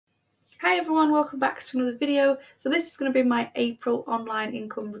Hi everyone, welcome back to another video. So this is going to be my April online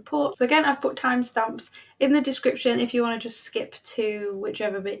income report. So again, I've put timestamps in the description if you want to just skip to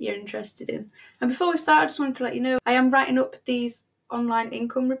whichever bit you're interested in. And before we start, I just wanted to let you know I am writing up these online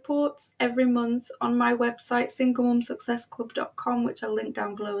income reports every month on my website singlemumsuccessclub.com, which I'll link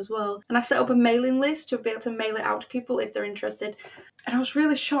down below as well. And I set up a mailing list to be able to mail it out to people if they're interested. And I was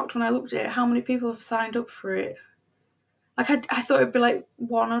really shocked when I looked at it how many people have signed up for it. Like I thought it'd be like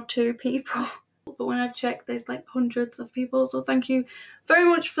one or two people, but when I checked, there's like hundreds of people. So thank you very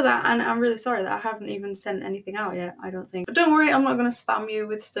much for that. And I'm really sorry that I haven't even sent anything out yet, I don't think. But don't worry, I'm not going to spam you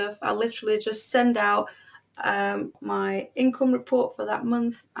with stuff. I'll literally just send out my income report for that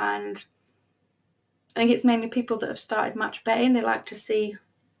month. And I think it's mainly people that have started match betting. They like to see,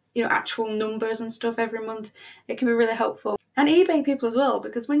 actual numbers and stuff every month. It can be really helpful. And eBay people as well,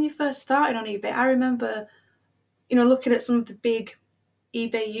 because when you first started on eBay, I remember looking at some of the big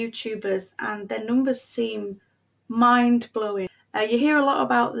eBay YouTubers and their numbers seem mind-blowing. You hear a lot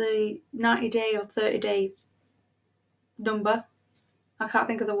about the 90-day or 30-day number. I can't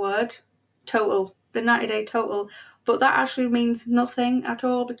think of the word. Total. The 90-day total. But that actually means nothing at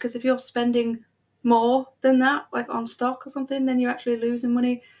all, because if you're spending more than that, like on stock or something, then you're actually losing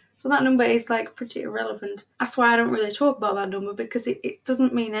money. So that number is like pretty irrelevant. That's why I don't really talk about that number, because it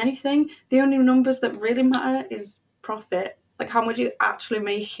doesn't mean anything. The only numbers that really matter is profit, like how much you're actually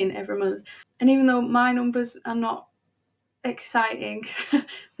making every month. And even though my numbers are not exciting,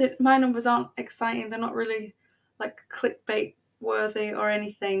 my numbers aren't exciting, they're not really like clickbait worthy or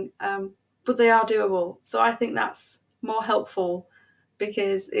anything, but they are doable. So I think that's more helpful,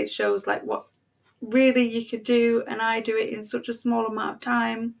 because it shows like what really you could do, and I do it in such a small amount of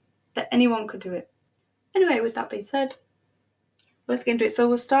time that anyone could do it. Anyway, with that being said, let's get into it. So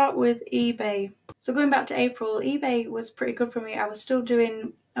we'll start with eBay. So going back to April, eBay was pretty good for me. I was still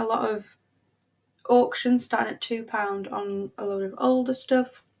doing a lot of auctions starting at £2 on a load of older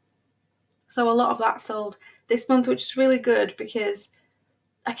stuff. So a lot of that sold this month, which is really good, because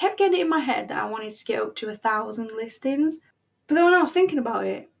I kept getting it in my head that I wanted to get up to 1,000 listings. But then when I was thinking about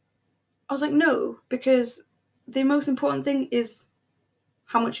it, I was like, no, because the most important thing is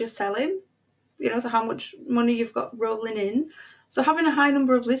how much you're selling, so how much money you've got rolling in. So having a high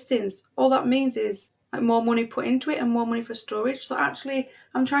number of listings, all that means is like more money put into it and more money for storage. So actually,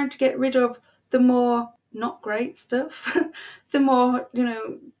 I'm trying to get rid of the more not great stuff, the more,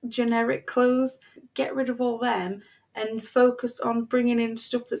 generic clothes, get rid of all them and focus on bringing in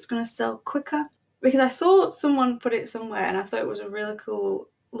stuff that's going to sell quicker. Because I saw someone put it somewhere and I thought it was a really cool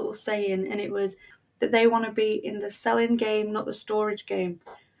little saying, and it was that they want to be in the selling game, not the storage game.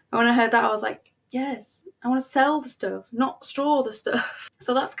 And when I heard that, I was like, yes, I want to sell the stuff, not store the stuff.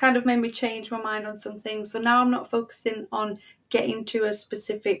 So that's kind of made me change my mind on some things. So now I'm not focusing on getting to a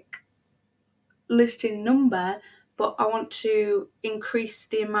specific listing number, but I want to increase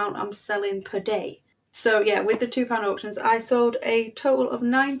the amount I'm selling per day. So yeah, with the £2 auctions, I sold a total of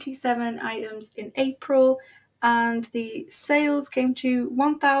 97 items in April, and the sales came to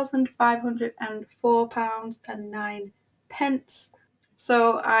 £1,504.09.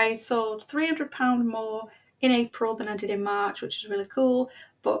 So I sold £300 more in April than I did in March, which is really cool.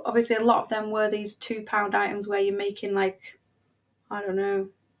 But obviously a lot of them were these £2 items where you're making like, I don't know,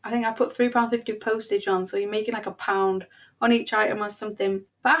 I think I put £3.50 postage on, so you're making like £1 on each item or something.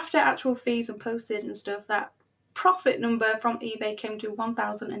 But after actual fees and postage and stuff, that profit number from eBay came to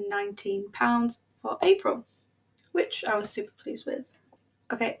 £1,019 for April, which I was super pleased with.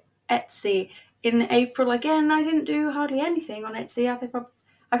 Okay, Etsy. In April again, I didn't do hardly anything on Etsy. I think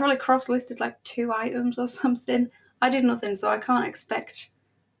I probably cross-listed like 2 items or something. I did nothing, so I can't expect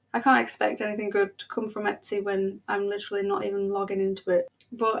anything good to come from Etsy when I'm literally not even logging into it.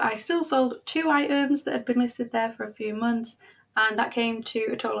 But I still sold 2 items that had been listed there for a few months, and that came to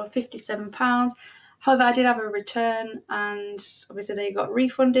a total of £57. However, I did have a return, and obviously they got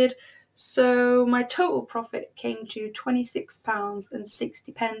refunded. So my total profit came to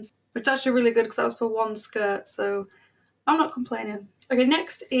 £26.60, which is actually really good because that was for one skirt, so I'm not complaining. Okay,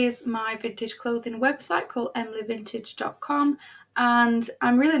 next is my vintage clothing website called emlyvintage.com, and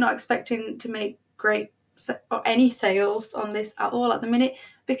I'm really not expecting to make great or any sales on this at all at the minute,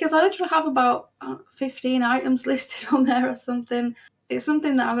 because I literally have about 15 items listed on there or something. It's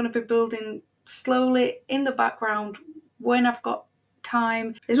something that I'm going to be building slowly in the background when I've got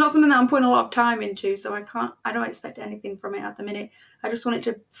time. It's not something that I'm putting a lot of time into, so I don't expect anything from it at the minute. I just want it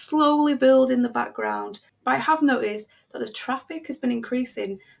to slowly build in the background. But I have noticed that the traffic has been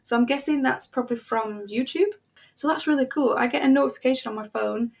increasing, so I'm guessing that's probably from YouTube. So that's really cool. I get a notification on my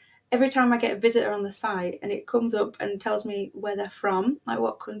phone every time I get a visitor on the site, and it comes up and tells me where they're from, like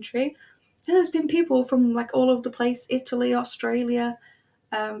what country. And there's been people from like all over the place, Italy, Australia.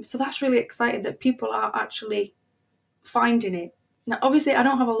 So that's really exciting that people are actually finding it. Now, obviously, I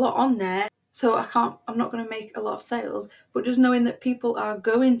don't have a lot on there, so I'm not going to make a lot of sales, but just knowing that people are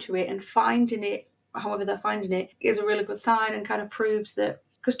going to it and finding it, however they're finding it, is a really good sign and kind of proves that,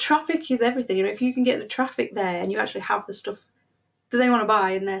 because traffic is everything. You know, if you can get the traffic there and you actually have the stuff that they want to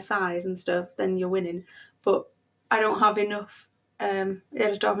buy in their size and stuff, then you're winning. But I don't have enough. I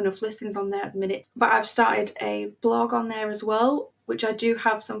just don't have enough listings on there at the minute. But I've started a blog on there as well, which I do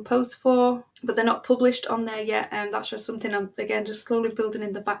have some posts for, but they're not published on there yet. And that's just something I'm, again, just slowly building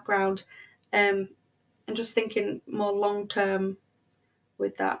in the background, and just thinking more long term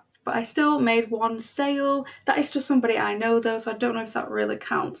with that. But I still made one sale. That is to somebody I know though, so I don't know if that really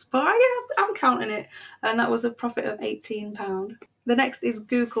counts. But I'm counting it. And that was a profit of £18. The next is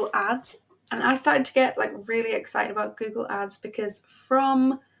Google Ads. And I started to get like really excited about Google Ads because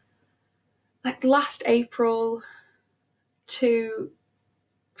from like last April to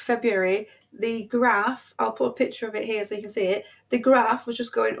February, the graph, I'll put a picture of it here so you can see it, the graph was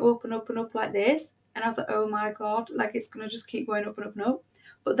just going up and up and up like this. And I was like, oh my God, like it's going to just keep going up and up and up.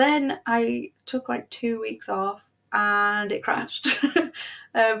 But then I took like 2 weeks off and it crashed. So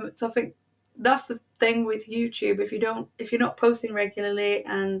I think that's the thing with YouTube. If you're not posting regularly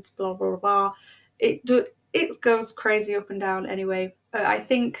and blah, blah, blah, it goes crazy up and down anyway. I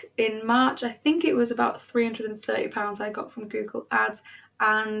think in March, I think it was about £330 I got from Google Ads.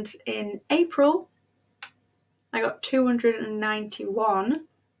 And in April, I got 291.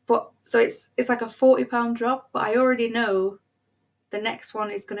 But so it's like a £40 drop, but I already know the next one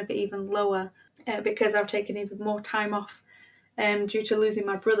is going to be even lower because I've taken even more time off due to losing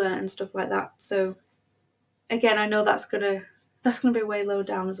my brother and stuff like that. So again, I know that's gonna be way low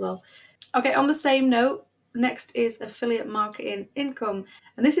down as well. Okay, on the same note, next is affiliate marketing income.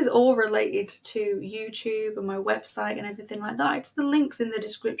 And this is all related to YouTube and my website and everything like that. It's the links in the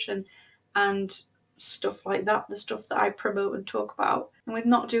description and stuff like that, the stuff that I promote and talk about. And with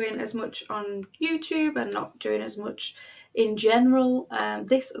not doing as much on YouTube and not doing as much in general,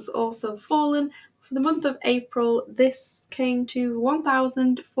 this has also fallen. For the month of April, this came to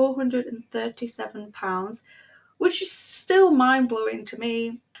 £1,437, which is still mind-blowing to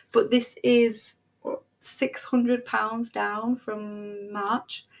me. But this is £600 down from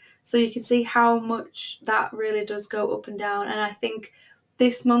March. So you can see how much that really does go up and down. And I think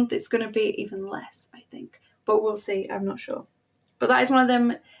this month it's going to be even less, I think. But we'll see. I'm not sure. But that is one of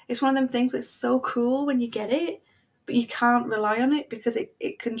them. It's one of them things that's so cool when you get it, but you can't rely on it because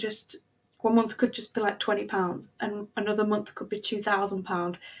it can just, one month could just be like £20 and another month could be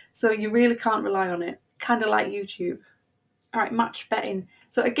 £2,000. So you really can't rely on it. Kind of like YouTube. All right, match betting.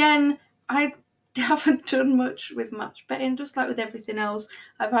 So again, I haven't done much with match betting, just like with everything else.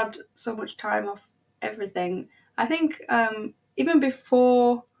 I've had so much time off everything. I think even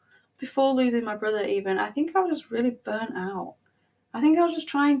before losing my brother, even, I think I was just really burnt out. I think I was just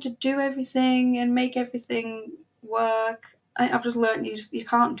trying to do everything and make everything work. I've just learned you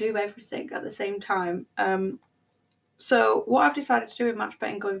can't do everything at the same time. So what I've decided to do with match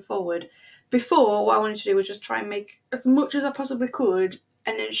betting going forward, before what I wanted to do was just try and make as much as I possibly could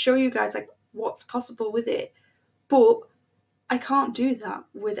and then show you guys like what's possible with it. But I can't do that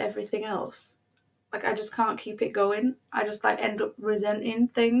with everything else. Like I just can't keep it going. I just like end up resenting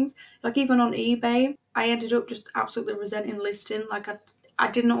things. Like even on eBay, I ended up just absolutely resenting listing. Like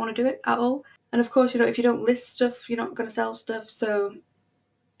I did not want to do it at all. And of course, you know, if you don't list stuff, you're not going to sell stuff. So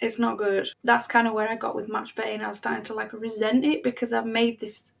it's not good. That's kind of where I got with match betting. I was starting to like resent it because I've made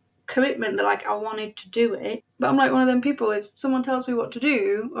this commitment that like I wanted to do it. But I'm like one of them people, if someone tells me what to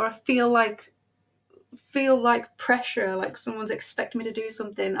do or I feel like pressure, like someone's expecting me to do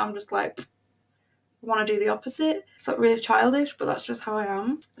something, I'm just like, I want to do the opposite. It's like really childish, but that's just how I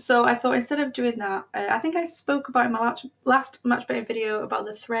am. So I thought instead of doing that, I think I spoke about in my last match betting video about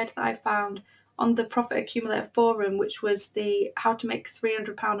the thread that I found on the Profit Accumulator forum, which was the how to make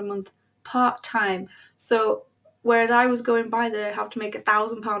 £300 a month part-time. So whereas I was going by the how to make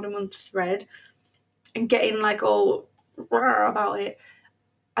 £1,000 a month thread and getting like all rah about it,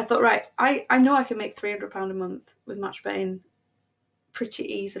 I thought, right, I know I can make £300 a month with match betting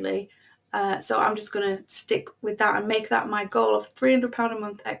pretty easily. So I'm just going to stick with that and make that my goal of £300 a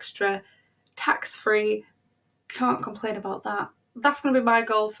month extra, tax-free. Can't complain about that. That's going to be my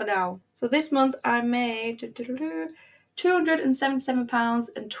goal for now. So this month I made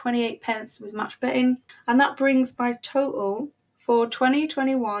 £277.28 with match betting, and that brings my total for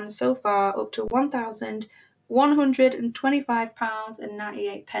 2021 so far up to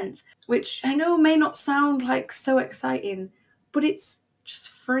 £1,125.98, which I know may not sound like so exciting, but it's just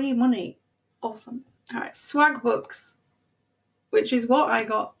free money. Awesome. Alright, Swagbucks, which is what I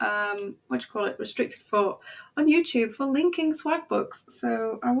got, restricted for on YouTube for linking Swagbucks.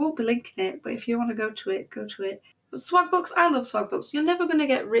 So I won't be linking it, but if you want to go to it, go to it. But Swagbucks, I love Swagbucks. You're never going to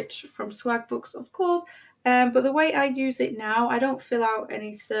get rich from Swagbucks, of course. But the way I use it now, I don't fill out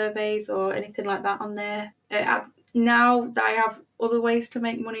any surveys or anything like that on there. Now that I have other ways to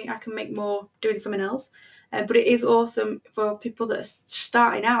make money, I can make more doing something else. But it is awesome for people that are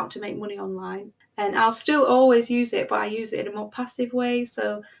starting out to make money online. And I'll still always use it, but I use it in a more passive way.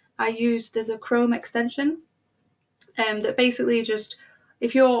 So there's a Chrome extension that basically just,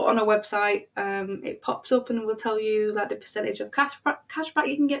 if you're on a website, it pops up and will tell you like the percentage of cashback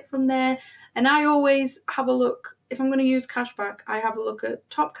you can get from there. And I always have a look, if I'm going to use cashback, I have a look at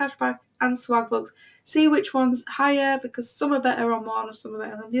top cashback and Swagbucks, see which one's higher, because some are better on one and some are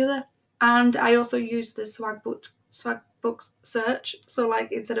better on the other. And I also use the Swagbucks search. So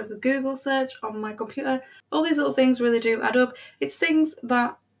like instead of the Google search on my computer, all these little things really do add up. It's things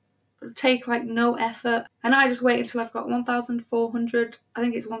that take like no effort, and I just wait until I've got 1,400. I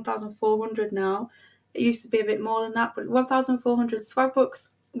think it's 1,400 now. It used to be a bit more than that, but 1,400 Swagbucks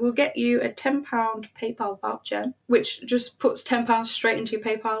will get you a £10 PayPal voucher, which just puts £10 straight into your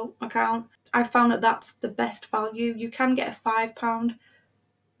PayPal account. I found that that's the best value. You can get a £5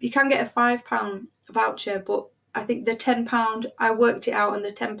 voucher, but I think the £10, I worked it out, and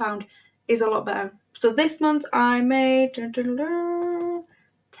the £10 is a lot better. So this month I made £10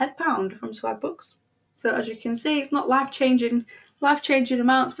 from Swagbucks. So as you can see, it's not life-changing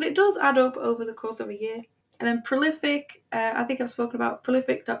amounts, but it does add up over the course of a year. And then Prolific, I think I've spoken about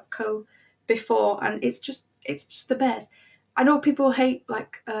prolific.co before, and it's just the best. I know people hate,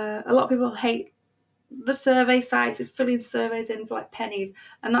 a lot of people hate the survey sites of filling surveys in for like pennies,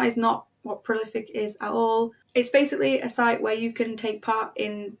 and that is not what Prolific is at all. It's basically a site where you can take part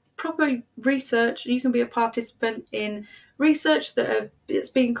in proper research. You can be a participant in research it's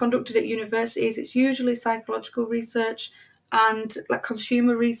being conducted at universities. It's usually psychological research and like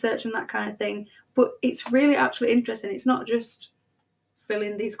consumer research and that kind of thing, but it's really actually interesting. It's not just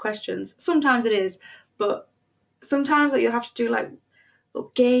filling these questions. Sometimes it is, but sometimes you'll have to do like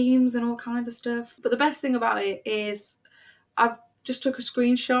little games and all kinds of stuff. But the best thing about it is I've just took a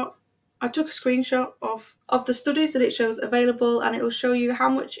screenshot. I took a screenshot of the studies that it shows available, and it will show you how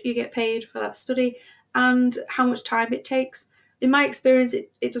much you get paid for that study and how much time it takes. In my experience,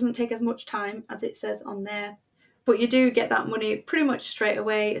 it doesn't take as much time as it says on there, but you do get that money pretty much straight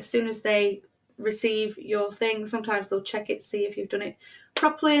away as soon as they receive your thing. Sometimes they'll check it to see if you've done it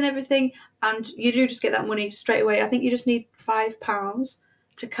properly and everything, and you do just get that money straight away. I think you just need £5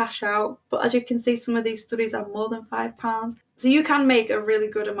 to cash out, but as you can see, some of these studies are more than £5, so you can make a really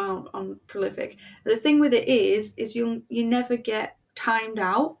good amount on Prolific. The thing with it is you never get timed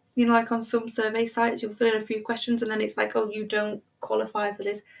out. You know, like on some survey sites, you'll fill in a few questions and then it's like, oh, you don't qualify for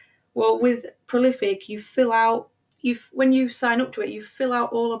this. Well, with Prolific, when you sign up to it, you fill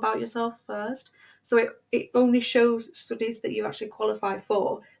out all about yourself first. So it only shows studies that you actually qualify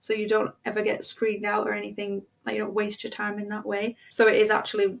for, so you don't ever get screened out or anything, like you don't waste your time in that way. So it is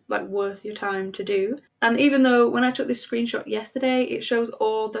actually like worth your time to do. And even though when I took this screenshot yesterday, it shows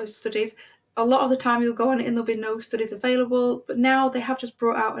all those studies, a lot of the time you'll go on it and there'll be no studies available, but now they have just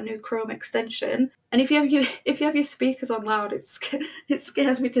brought out a new Chrome extension. And if you have your speakers on loud, it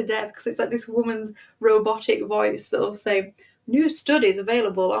scares me to death, because it's like this woman's robotic voice that'll say, new studies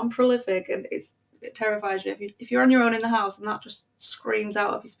available on Prolific, and it terrifies you. If you're on your own in the house and that just screams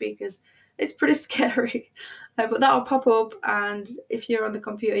out of your speakers, it's pretty scary. But that'll pop up, and if you're on the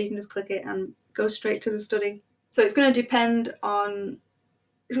computer, you can just click it and go straight to the study. So it's going to depend on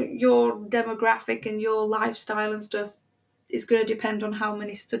your demographic and your lifestyle and stuff. Is going to depend on how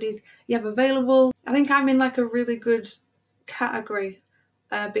many studies you have available. I think I'm in like a really good category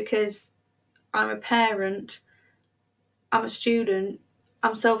because I'm a parent, I'm a student,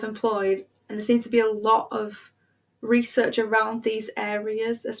 I'm self-employed, and there seems to be a lot of research around these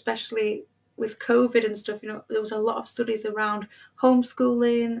areas, especially with COVID and stuff. You know, there was a lot of studies around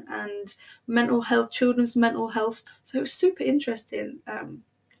homeschooling and mental health, children's mental health. So it was super interesting.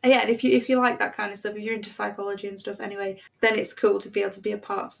 Yeah, and if you like that kind of stuff, if you're into psychology and stuff anyway, then it's cool to be able to be a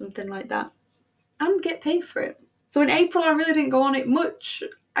part of something like that and get paid for it. So in April, I really didn't go on it much.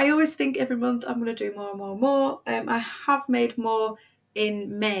 I always think every month I'm going to do more and more and more. I have made more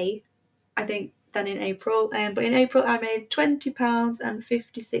in May, I think, than in April. But in April, I made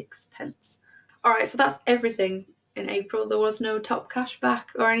 £20.56. All right, so that's everything in April. There was no top cashback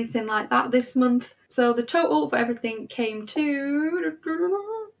or anything like that this month. So the total for everything came to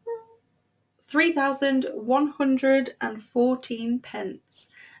 £3,114.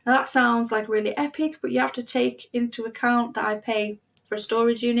 Now that sounds like really epic, but you have to take into account that I pay for a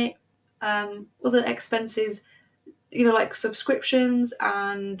storage unit, other expenses, you know, like subscriptions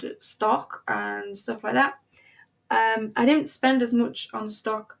and stock and stuff like that. I didn't spend as much on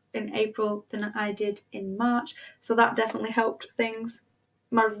stock in April than I did in March, so that definitely helped things.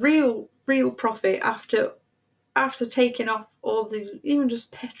 My real profit after taking off all the, even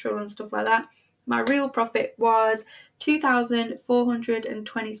just petrol and stuff like that, my real profit was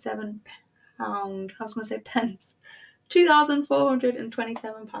 £2,427. I was going to say pence.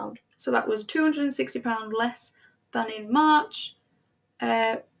 £2,427. So that was £260 less than in March.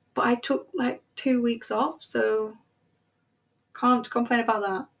 But I took like 2 weeks off, so can't complain about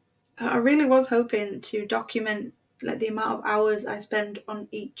that. I really was hoping to document like the amount of hours I spend on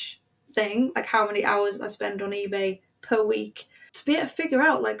each thing, like how many hours I spend on eBay per week, to be able to figure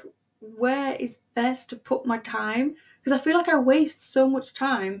out like where is best to put my time, because I feel like I waste so much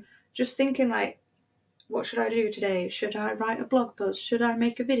time just thinking like, what should I do today? Should I write a blog post? Should I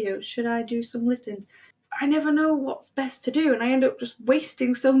make a video? Should I do some listings? I never know what's best to do, and I end up just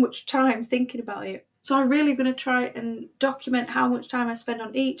wasting so much time thinking about it. So I'm really going to try and document how much time I spend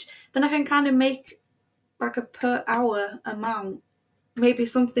on each. Then I can kind of make like a per hour amount. Maybe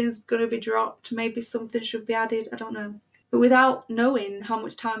something's going to be dropped. Maybe something should be added. I don't know. But without knowing how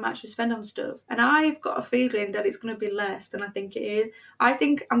much time I actually spend on stuff. And I've got a feeling that it's going to be less than I think it is. I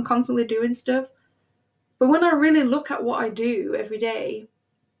think I'm constantly doing stuff. But when I really look at what I do every day,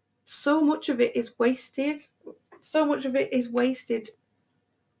 so much of it is wasted. So much of it is wasted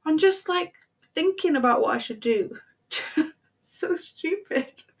on just like thinking about what I should do. So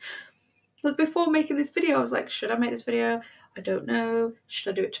stupid. Like before making this video, I was like, should I make this video? I don't know.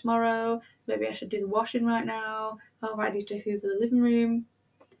 Should I do it tomorrow? Maybe I should do the washing right now. Oh, I need to hoover the living room.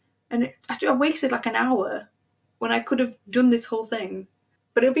 And I wasted like an hour when I could have done this whole thing.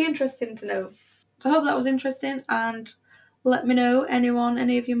 But it'll be interesting to know. So I hope that was interesting, and let me know,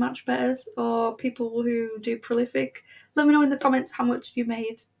 any of you match betters or people who do prolific, let me know in the comments how much you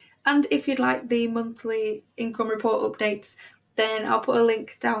made. And if you'd like the monthly income report updates, then I'll put a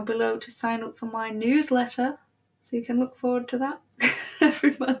link down below to sign up for my newsletter, so you can look forward to that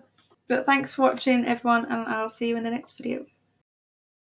every month. But thanks for watching everyone, and I'll see you in the next video.